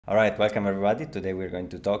Alright, welcome everybody. Today we're going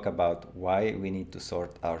to talk about why we need to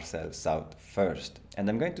sort ourselves out first. And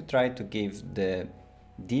I'm going to try to give the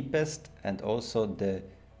deepest and also the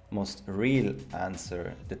most real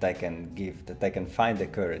answer that I can give, that I can find the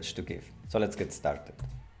courage to give. So let's get started.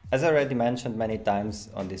 As I already mentioned many times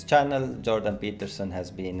on this channel, Jordan Peterson has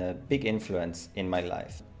been a big influence in my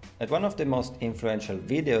life. And one of the most influential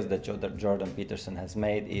videos that Jordan Peterson has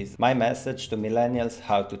made is My Message to Millennials: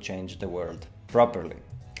 How to Change the World Properly.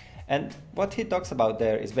 And what he talks about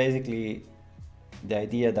there is basically the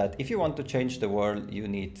idea that if you want to change the world, you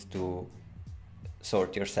need to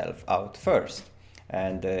sort yourself out first.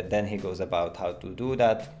 And then he goes about how to do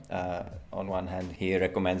that. On one hand, he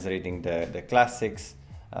recommends reading the classics,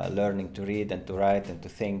 learning to read and to write and to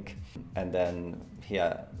think. And then he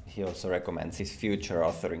also recommends his future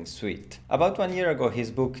authoring suite. About 1 year ago, his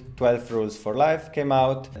book 12 Rules for Life came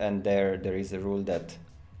out, and there is a rule that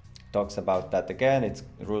talks about that again. It's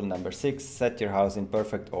rule number 6: set your house in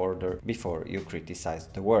perfect order before you criticize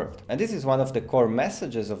the world. And this is one of the core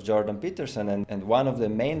messages of Jordan Peterson, and one of the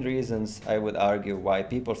main reasons, I would argue, why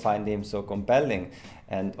people find him so compelling,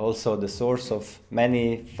 and also the source of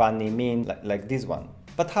many funny memes like this one.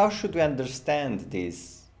 But how should we understand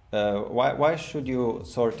this? Why should you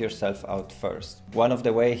sort yourself out first? One of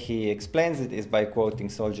the way he explains it is by quoting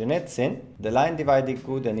Solzhenitsyn: "The line dividing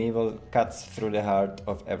good and evil cuts through the heart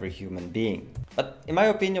of every human being." But in my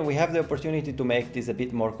opinion, we have the opportunity to make this a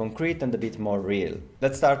bit more concrete and a bit more real.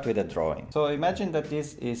 Let's start with a drawing. So imagine that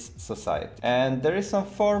this is society, and there is some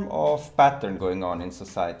form of pattern going on in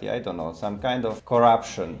society. I don't know, some kind of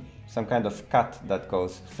corruption, some kind of cut that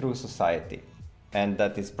goes through society, and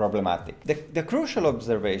that is problematic. The crucial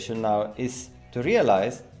observation now is to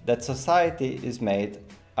realize that society is made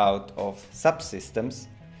out of subsystems,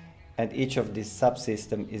 and each of these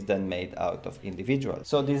subsystems is then made out of individuals.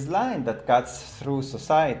 So this line that cuts through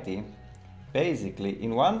society, basically,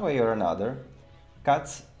 in one way or another,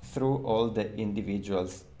 cuts through all the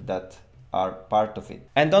individuals that are part of it.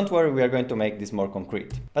 And don't worry, we are going to make this more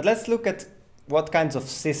concrete. But let's look at what kinds of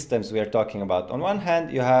systems we are talking about. On one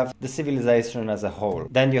hand, you have the civilization as a whole.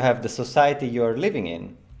 Then you have the society you are living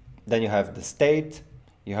in. Then you have the state,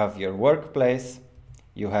 you have your workplace,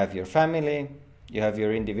 you have your family, you have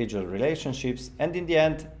your individual relationships, and in the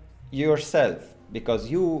end, yourself, because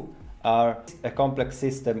you are a complex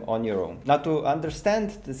system on your own. Now, to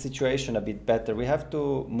understand the situation a bit better, we have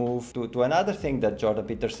to move to another thing that Jordan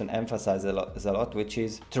Peterson emphasizes a lot, which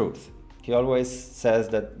is truth. He always says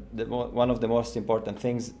that one of the most important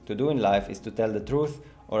things to do in life is to tell the truth,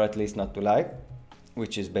 or at least not to lie,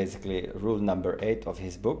 which is basically rule number 8 of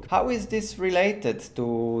his book. How is this related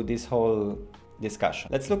to this whole discussion?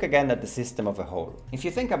 Let's look again at the system of a whole. If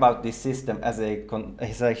you think about this system as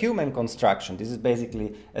a human construction, this is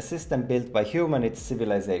basically a system built by human, it's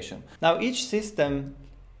civilization. Now, each system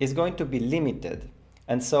is going to be limited.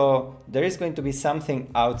 And so there is going to be something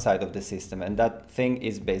outside of the system, and that thing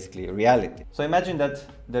is basically reality. So imagine that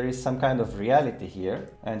there is some kind of reality here,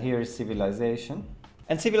 and here is civilization.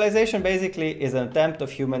 And civilization basically is an attempt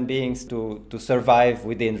of human beings to survive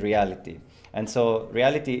within reality. And so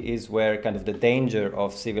reality is where kind of the danger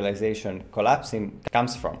of civilization collapsing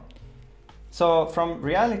comes from. So from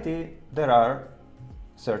reality, there are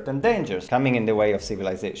certain dangers coming in the way of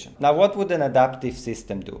civilization. Now, what would an adaptive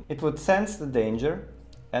system do? It would sense the danger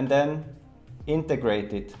and then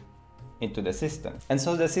integrate it into the system. And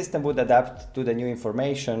so the system would adapt to the new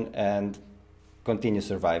information and continue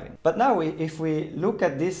surviving. But now, if we look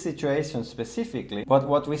at this situation specifically,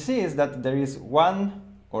 what we see is that there is one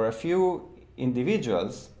or a few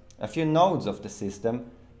individuals, a few nodes of the system,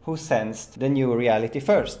 who sensed the new reality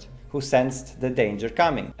first, who sensed the danger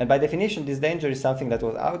coming. And by definition, this danger is something that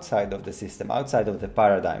was outside of the system, outside of the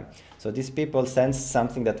paradigm. So these people sensed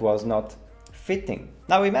something that was not fitting.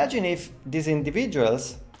 Now imagine if these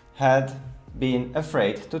individuals had been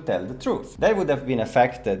afraid to tell the truth. They would have been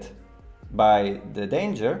affected by the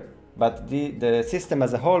danger, but the system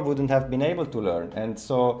as a whole wouldn't have been able to learn. And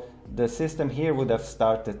so the system here would have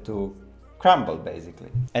started to crumble,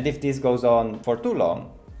 basically. And if this goes on for too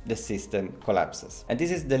long, the system collapses. And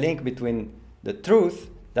this is the link between the truth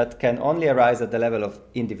that can only arise at the level of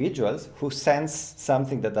individuals who sense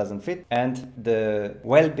something that doesn't fit, and the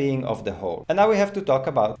well-being of the whole. And now we have to talk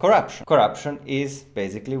about corruption. Corruption is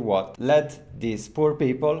basically what led these poor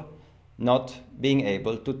people not being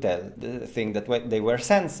able to tell the thing that they were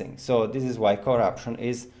sensing. So this is why corruption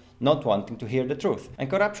is not wanting to hear the truth. And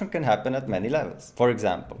corruption can happen at many levels. For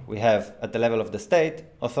example, we have at the level of the state,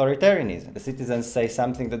 authoritarianism. The citizens say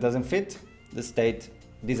something that doesn't fit, the state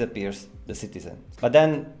disappears the citizen. But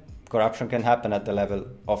then Corruption can happen at the level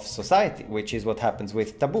of society, which is what happens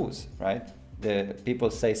with taboos, right? The people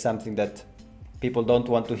say something that people don't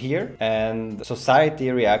want to hear, and society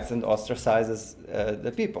reacts and ostracizes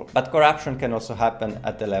the people. But corruption can also happen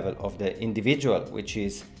at the level of the individual, which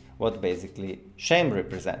is what basically shame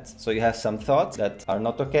represents. So you have some thoughts that are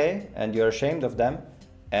not okay, and you're ashamed of them,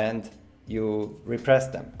 and you repress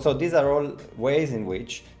them. So these are all ways in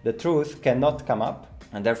which the truth cannot come up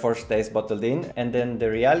and therefore stays bottled in, and then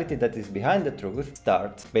the reality that is behind the truth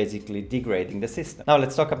starts basically degrading the system. Now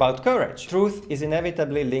let's talk about courage. Truth is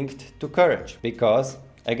inevitably linked to courage because,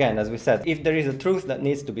 again, as we said, if there is a truth that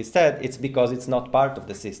needs to be said, it's because it's not part of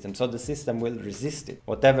the system. So the system will resist it,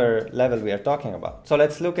 whatever level we are talking about. So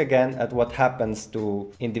let's look again at what happens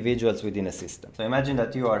to individuals within a system. So imagine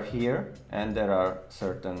that you are here and there are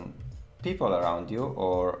certain people around you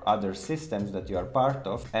or other systems that you are part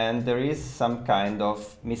of, and there is some kind of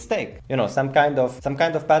mistake, some kind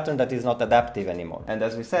of pattern that is not adaptive anymore. And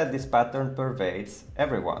as we said, this pattern pervades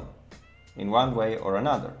everyone in one way or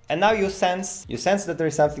another. And now you sense that there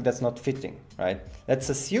is something that's not fitting, right? Let's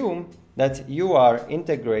assume that you are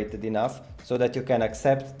integrated enough so that you can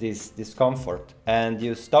accept this discomfort and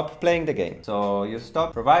you stop playing the game. So you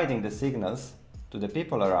stop providing the signals to the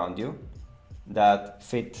people around you that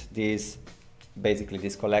fit this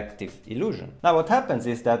collective illusion. Now what happens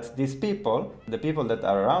is that these people, the people that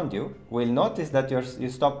are around you, will notice that you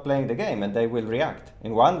stop playing the game, and they will react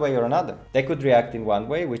in one way or another. They could react in one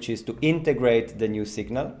way, which is to integrate the new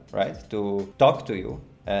signal, right? To talk to you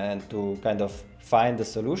and to kind of find a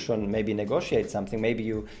solution, maybe negotiate something. Maybe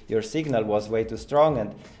your signal was way too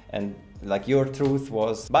strong and like your truth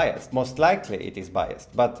was biased. Most likely it is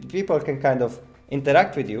biased, but people can kind of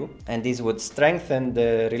interact with you, and this would strengthen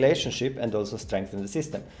the relationship and also strengthen the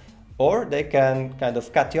system. Or they can kind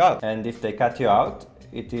of cut you out, and if they cut you out,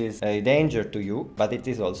 it is a danger to you, but it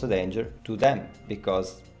is also danger to them,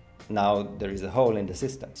 because now there is a hole in the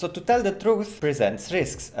system. So to tell the truth presents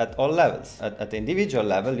risks at all levels. At the individual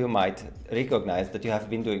level, you might recognize that you have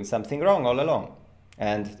been doing something wrong all along,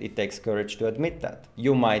 and it takes courage to admit that.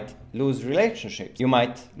 You might lose relationships, you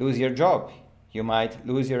might lose your job, you might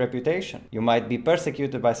lose your reputation. You might be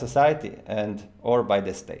persecuted by society or by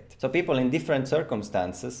the state. So people in different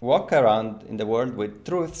circumstances walk around in the world with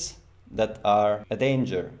truths that are a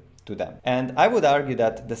danger to them. And I would argue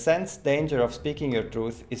that the sensed danger of speaking your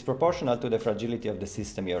truth is proportional to the fragility of the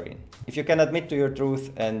system you're in. If you can admit to your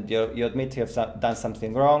truth and you admit you have done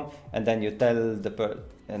something wrong, and then you tell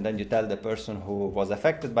the person who was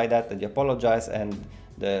affected by that, and you apologize, and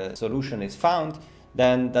the solution is found,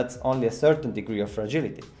 then that's only a certain degree of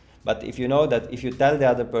fragility. But if you know that if you tell the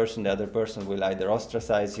other person will either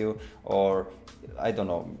ostracize you, or I don't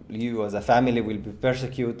know, you as a family will be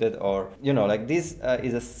persecuted, or like this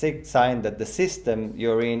is a sick sign that the system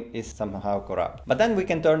you're in is somehow corrupt. But then we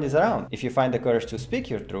can turn this around. If you find the courage to speak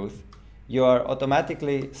your truth, you are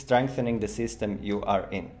automatically strengthening the system you are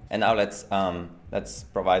in. And now let's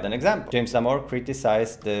provide an example. James Damore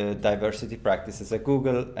criticized the diversity practices at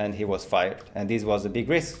Google, and he was fired. And this was a big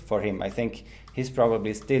risk for him. I think he's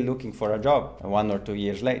probably still looking for a job 1 or 2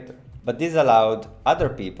 years later. But this allowed other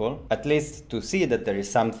people at least to see that there is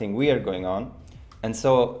something weird going on. And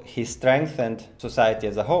so he strengthened society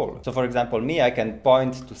as a whole. So for example, me, I can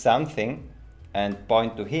point to something and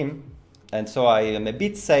point to him. And so I am a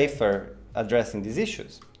bit safer addressing these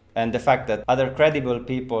issues. And the fact that other credible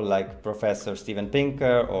people like Professor Steven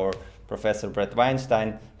Pinker or Professor Brett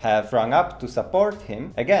Weinstein have sprung up to support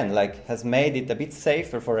him, again, has made it a bit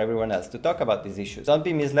safer for everyone else to talk about these issues. Don't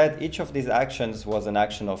be misled, each of these actions was an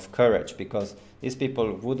action of courage, because these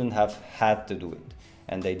people wouldn't have had to do it.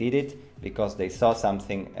 And they did it because they saw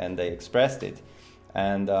something and they expressed it.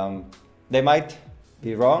 And they might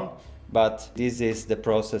be wrong, but this is the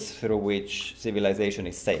process through which civilization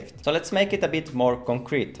is saved. So let's make it a bit more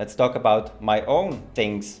concrete. Let's talk about my own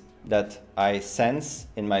things that I sense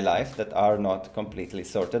in my life that are not completely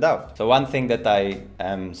sorted out. So one thing that I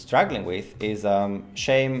am struggling with is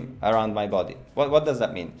shame around my body. What does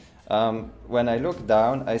that mean? When I look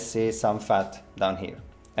down, I see some fat down here.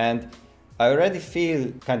 And I already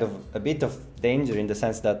feel kind of a bit of danger, in the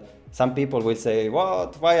sense that some people will say,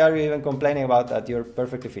 what? Why are you even complaining about that? You're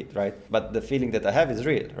perfectly fit, right? But the feeling that I have is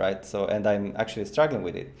real, right? So, and I'm actually struggling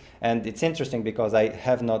with it. And it's interesting because I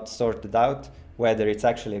have not sorted out whether it's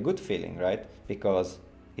actually a good feeling, right? Because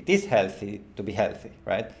it is healthy to be healthy,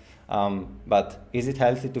 right? But is it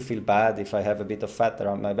healthy to feel bad if I have a bit of fat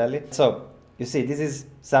around my belly? So you see, this is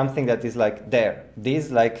something that is there. This,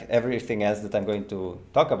 like everything else that I'm going to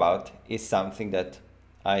talk about, is something that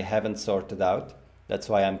I haven't sorted out. That's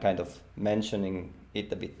why I'm kind of mentioning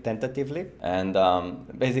it a bit tentatively. And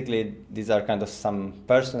basically, these are kind of some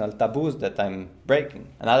personal taboos that I'm breaking.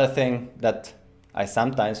 Another thing that I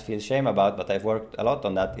sometimes feel shame about, but I've worked a lot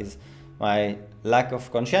on that, is my lack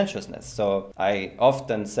of conscientiousness. So I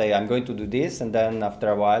often say I'm going to do this, and then after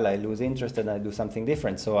a while I lose interest and I do something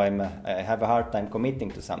different. So I have a hard time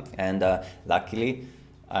committing to something. And luckily,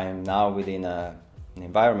 I'm now within an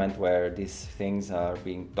environment where these things are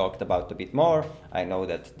being talked about a bit more. I know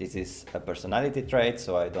that this is a personality trait,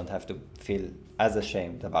 so I don't have to feel as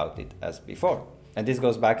ashamed about it as before. And this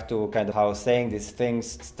goes back to kind of how saying these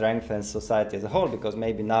things strengthens society as a whole, because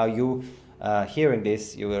maybe now you, hearing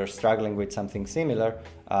this, you are struggling with something similar,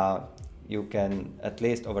 you can at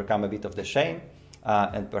least overcome a bit of the shame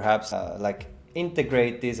and perhaps like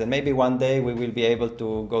integrate this, and maybe one day we will be able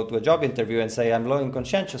to go to a job interview and say I'm low in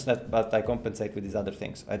conscientiousness, but I compensate with these other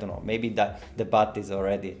things. I don't know, maybe that the but is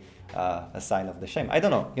already a sign of the shame. I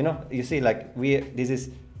don't know, you see, like this is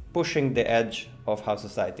pushing the edge of how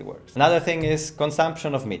society works. Another thing is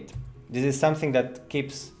consumption of meat. This is something that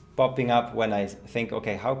keeps popping up when I think,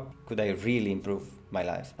 okay, how could I really improve my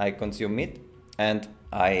life? I consume meat, and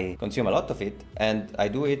I consume a lot of it, and I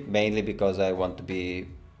do it mainly because I want to be,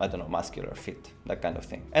 I don't know, muscular, fit, that kind of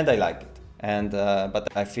thing. And I like it. And but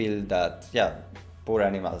I feel that, yeah, poor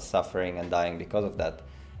animals suffering and dying because of that.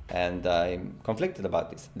 And I'm conflicted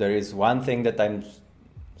about this. There is one thing that I'm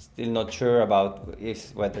still not sure about,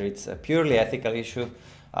 is whether it's a purely ethical issue.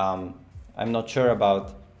 I'm not sure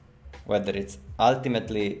about whether it's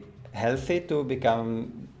ultimately healthy to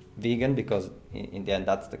become vegan, because in the end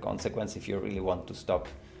that's the consequence if you really want to stop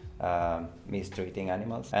mistreating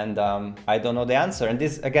animals. And I don't know the answer. And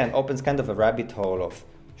this again opens kind of a rabbit hole of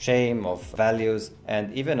shame, of values,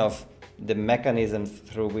 and even of the mechanisms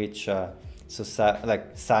through which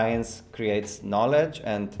science creates knowledge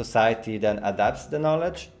and society then adapts the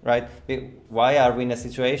knowledge, right? Why are we in a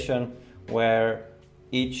situation where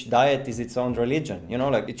each diet is its own religion?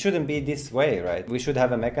 Like it shouldn't be this way, right? We should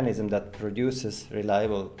have a mechanism that produces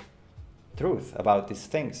reliable truth about these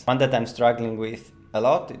things. One that I'm struggling with a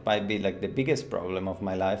lot, it might be like the biggest problem of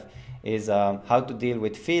my life, is how to deal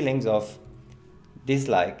with feelings of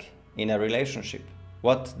dislike in a relationship.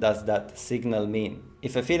 What does that signal mean?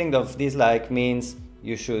 If a feeling of dislike means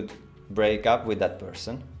you should break up with that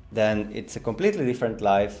person, then it's a completely different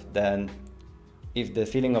life than if the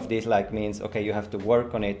feeling of dislike means, okay, you have to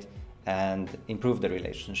work on it and improve the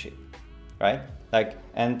relationship, right?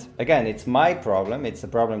 And again, it's my problem. It's a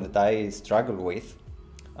problem that I struggle with,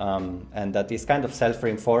 and that is kind of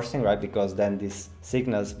self-reinforcing, right? Because then these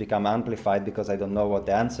signals become amplified because I don't know what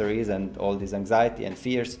the answer is, and all this anxiety and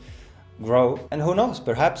fears grow. And who knows,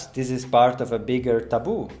 perhaps this is part of a bigger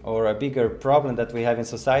taboo or a bigger problem that we have in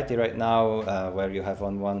society right now, where you have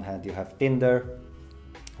on one hand, you have Tinder,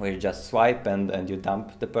 where you just swipe and you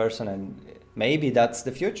dump the person, and maybe that's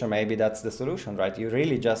the future, maybe that's the solution, right? You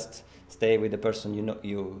really just stay with the person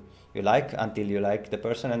you like until you like the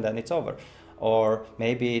person, and then it's over. Or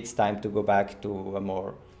maybe it's time to go back to a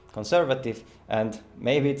more conservative, and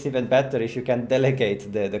maybe it's even better if you can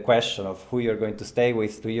delegate the question of who you're going to stay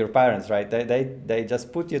with to your parents, right? They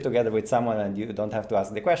just put you together with someone and you don't have to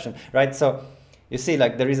ask the question, right? So you see,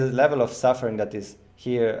 like there is a level of suffering that is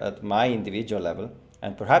here at my individual level,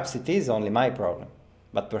 and perhaps it is only my problem,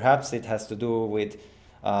 but perhaps it has to do with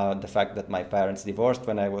the fact that my parents divorced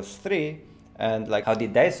when I was 3, and like how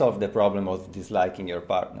did they solve the problem of disliking your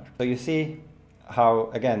partner? So you see how,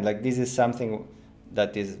 again, like this is something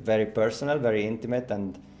that is very personal, very intimate,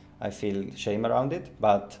 and I feel shame around it,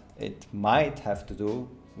 but it might have to do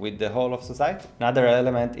with the whole of society. Another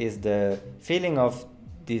element is the feeling of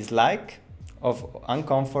dislike, of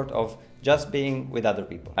uncomfort, of just being with other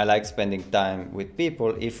people. I like spending time with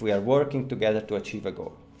people if we are working together to achieve a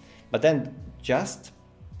goal. But then just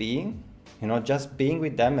being, just being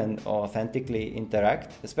with them and authentically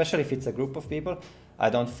interact, especially if it's a group of people, I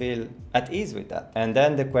don't feel at ease with that. And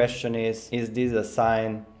then the question is this a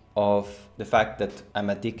sign of the fact that I'm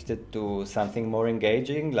addicted to something more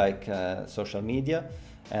engaging, like social media?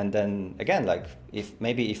 And then again, like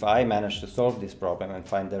if I manage to solve this problem and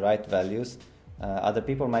find the right values, other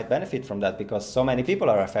people might benefit from that, because so many people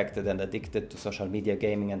are affected and addicted to social media,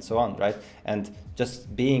 gaming, and so on, right? And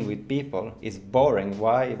just being with people is boring.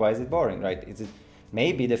 Why is it boring, right?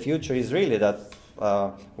 Maybe the future is really that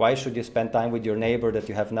why should you spend time with your neighbor that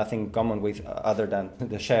you have nothing in common with other than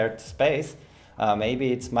the shared space?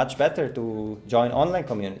 Maybe it's much better to join online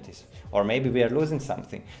communities, or maybe we are losing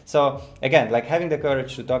something. So again, like having the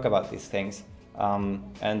courage to talk about these things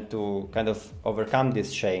and to kind of overcome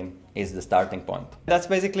this shame is the starting point. That's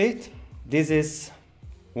basically it. This is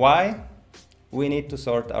why we need to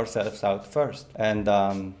sort ourselves out first. And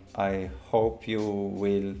I hope you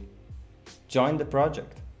will join the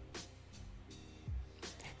project.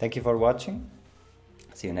 Thank you for watching.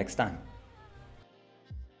 See you next time.